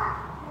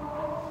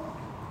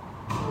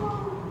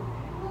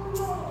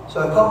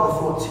 So a couple of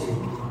thoughts here.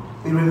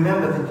 We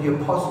remember that the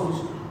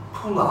apostles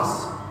pull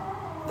us,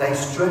 they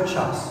stretch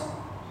us.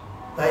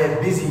 They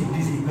are busy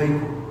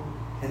people.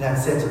 In that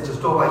sense, it's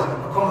just always,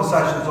 a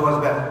conversation is always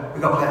about,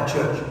 we've got to plant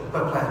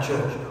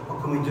church,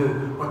 What can we do?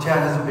 What town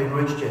hasn't been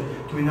reached yet?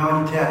 Do we know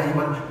any town,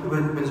 anyone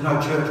where there's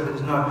no church, where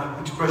there's no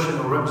expression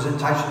or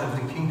representation of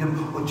the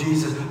kingdom or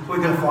Jesus?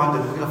 We're going to find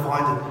it.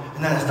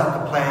 And then they start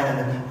to plan,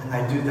 and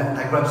they do that, and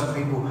they grab some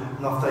people,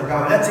 and off they go.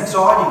 And that's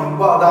exciting and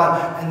well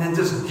done, and they're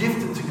just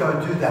gifted to go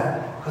do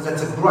that, because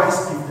that's a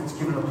grace gift that's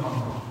given upon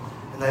them.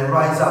 And they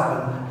raise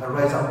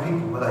up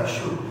people where they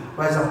should,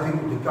 raise up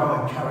people to go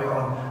and carry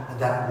on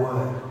that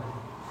word.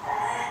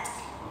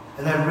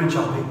 And they reach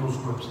up people's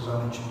groups, as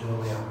I mentioned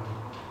earlier.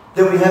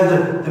 Then we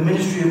have the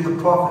ministry of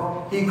the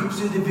prophet. He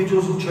equips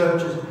individuals and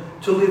churches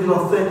to live an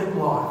authentic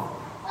life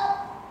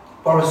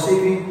by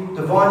receiving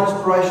divine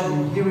inspiration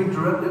and hearing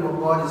directly what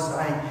God is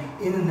saying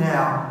in and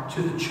now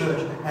to the church,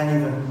 and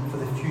even for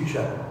the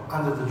future,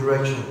 under the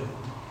direction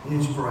and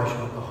inspiration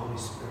of the Holy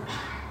Spirit.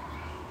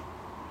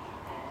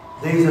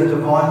 These are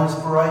divine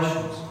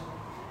inspirations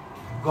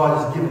God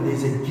has given.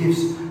 These are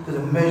gifts that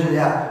are measured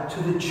out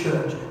to the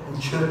church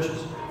and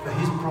churches for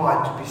His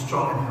bride to be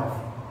strong and healthy.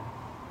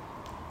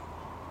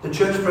 The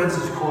church, friends,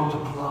 is called to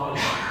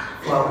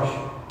flourish,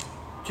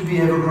 to be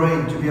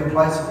evergreen, to be a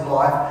place of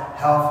life,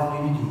 health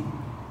and unity.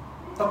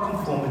 Not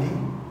conformity,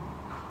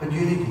 but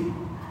unity.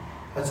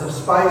 It's a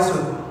space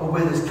of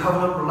where there's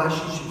covenant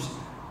relationships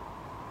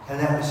and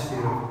an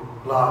atmosphere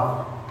of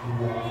love and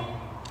warmth.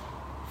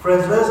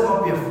 Friends, let us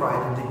not be afraid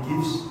of the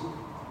gifts.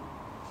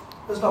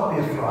 Let's not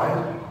be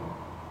afraid.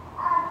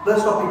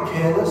 Let's not be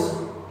careless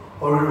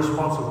or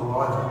irresponsible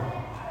either.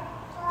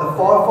 The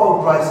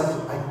fivefold graces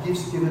are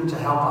gifts given to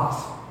help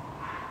us,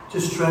 to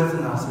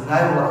strengthen us,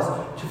 enable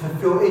us to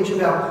fulfill each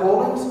of our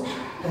callings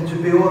and to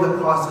be all that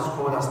Christ has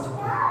called us to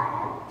be.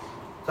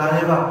 Don't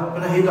ever,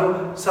 when I hear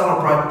to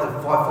celebrate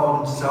the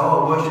fivefold and say,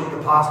 oh, worship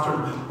the pastor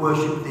and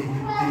worship the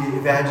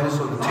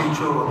evangelist or the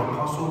teacher or the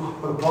apostle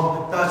or the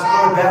prophet. No, it's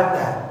not about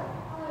that.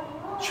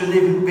 It shouldn't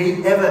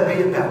even ever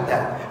be about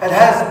that. It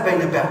has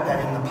been about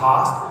that in the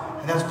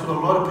past, and that's put a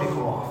lot of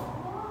people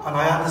off. And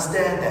I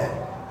understand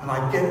that, and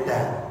I get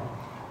that.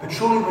 But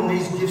surely when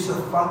these gifts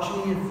are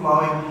functioning and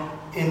flowing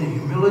in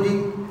humility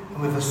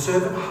and with a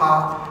servant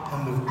heart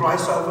and with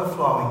grace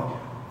overflowing,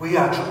 we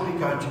are truly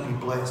going to be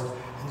blessed.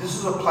 And this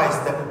is a place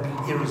that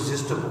would be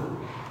irresistible.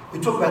 We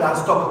talk about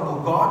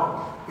unstoppable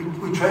God.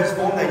 We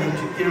transform that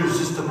into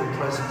irresistible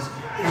presence,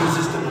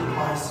 irresistible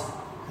place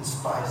and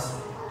space.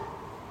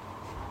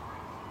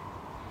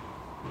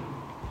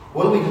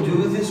 What are we to do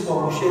with this?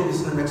 Well, we'll share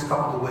this in the next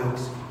couple of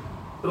weeks.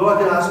 But all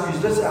I can ask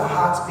you is, let our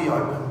hearts be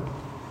open.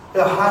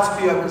 Let our hearts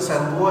be open and say,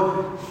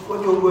 Lord,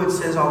 what your word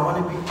says, I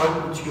want to be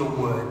open to your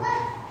word.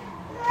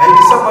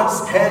 Maybe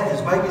someone's hand is.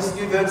 Maybe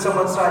you've heard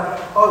someone say,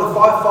 oh, the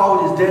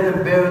fivefold is dead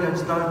and buried and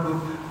it's no good.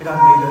 We don't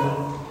need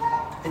it.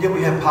 And yet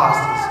we have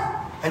pastors.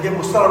 And yet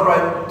we'll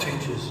celebrate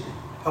teachers.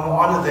 And we'll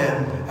honour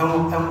them.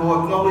 And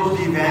we'll acknowledge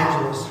the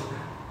evangelists.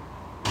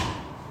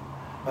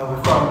 And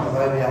we're throwing the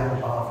baby out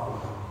the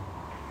bathwater.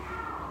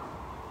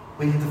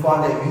 We need to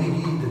find our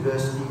unity and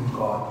diversity in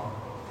God.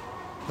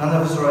 None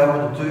of us are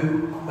able to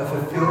do or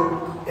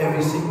fulfill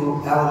every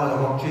single element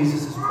of what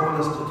Jesus has called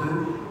us to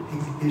do.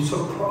 He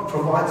sort of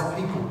provides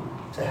people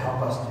to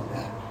help us do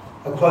that.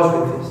 I'll close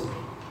with this.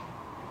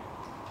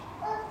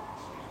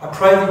 I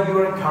pray that you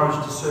are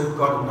encouraged to serve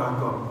God and know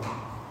God more.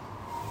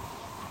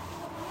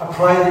 I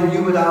pray that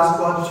you would ask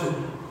God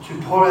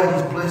to pour out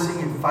His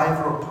blessing and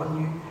favour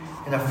upon you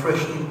in a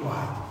fresh new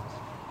way.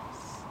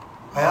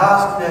 I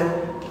ask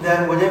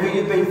that whatever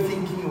you've been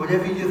thinking,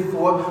 whatever you've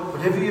thought,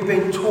 whatever you've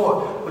been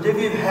taught, whatever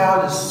you've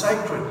held as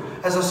sacred,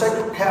 as a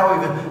sacred cow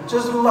even,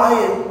 just lay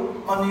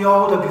it on the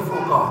altar before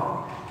God.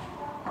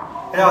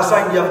 And I was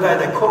saying the other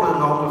day, they call it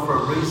an altar for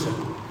a reason.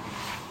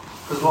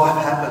 Because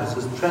life happens.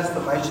 There's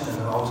transformation in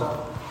an altar.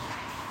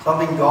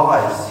 Something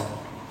dies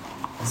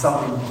and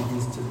something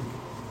begins to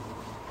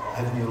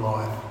have new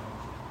life.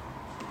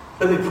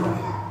 Let me pray.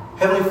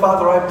 Heavenly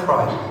Father, I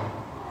pray.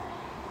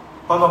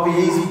 Might not be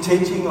easy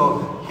teaching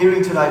or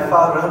hearing today,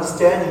 Father, and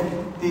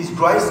understanding these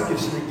grace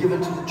gifts that are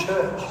given to the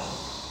church,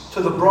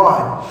 to the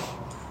bride.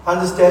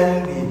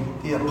 Understanding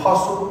the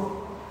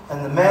apostle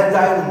and the mandate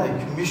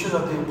and the commission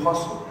of the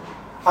apostle.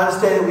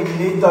 Understanding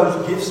we need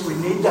those gifts. We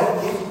need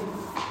that gift.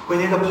 We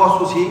need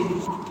apostles here.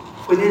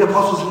 We need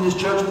apostles in this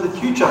church for the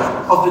future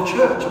of the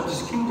church, of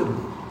this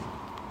kingdom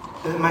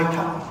that may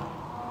come.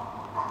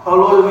 Oh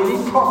Lord, we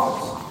need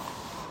prophets.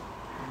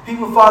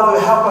 People, Father,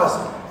 who help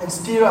us and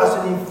steer us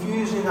and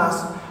infuse in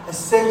us a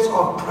sense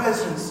of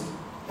presence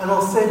and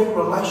authentic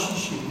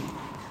relationship.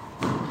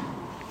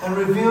 And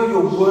reveal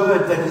your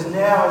word that is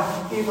now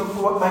and even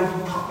for what may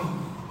be coming.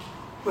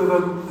 With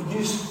a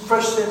new,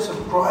 fresh sense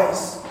of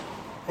grace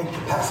and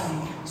capacity.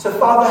 So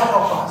Father,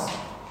 help us.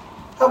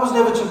 Help us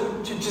never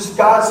to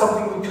discard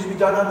something because we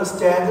don't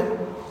understand it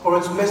or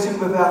it's messing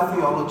with our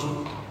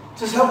theology.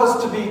 Just help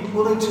us to be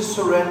willing to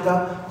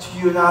surrender to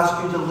you and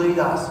ask you to lead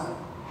us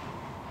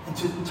and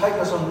to take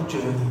us on the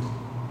journey.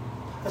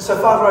 And so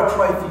Father, I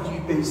pray for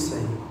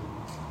UBC.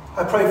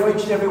 I pray for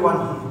each and every one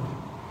here.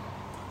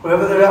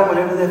 Wherever they're at,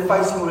 whatever they're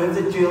facing, whatever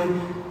they're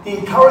dealing, the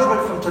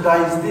encouragement from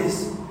today is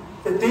this,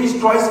 that these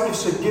grace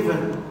gifts are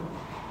given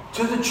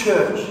to the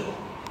church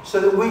so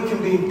that we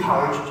can be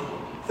encouraged,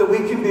 that we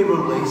can be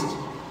released,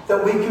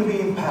 that we can be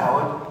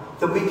empowered,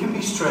 that we can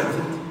be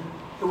strengthened,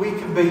 that we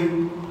can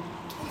be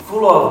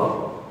full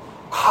of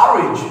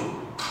courage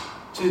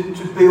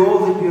to be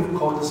all that you have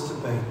called us to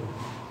be.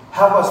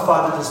 Help us,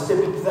 Father, to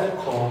step into that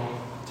call,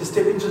 to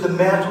step into the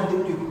mantle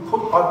that you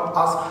put on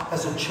us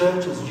as a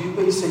church, as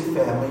UBC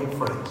family and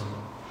friends.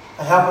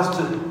 And help us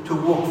to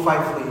walk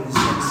faithfully in this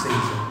next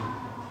season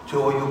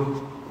to all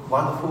your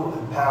wonderful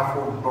and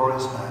powerful and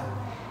glorious name.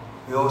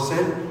 We all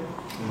said,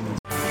 Amen.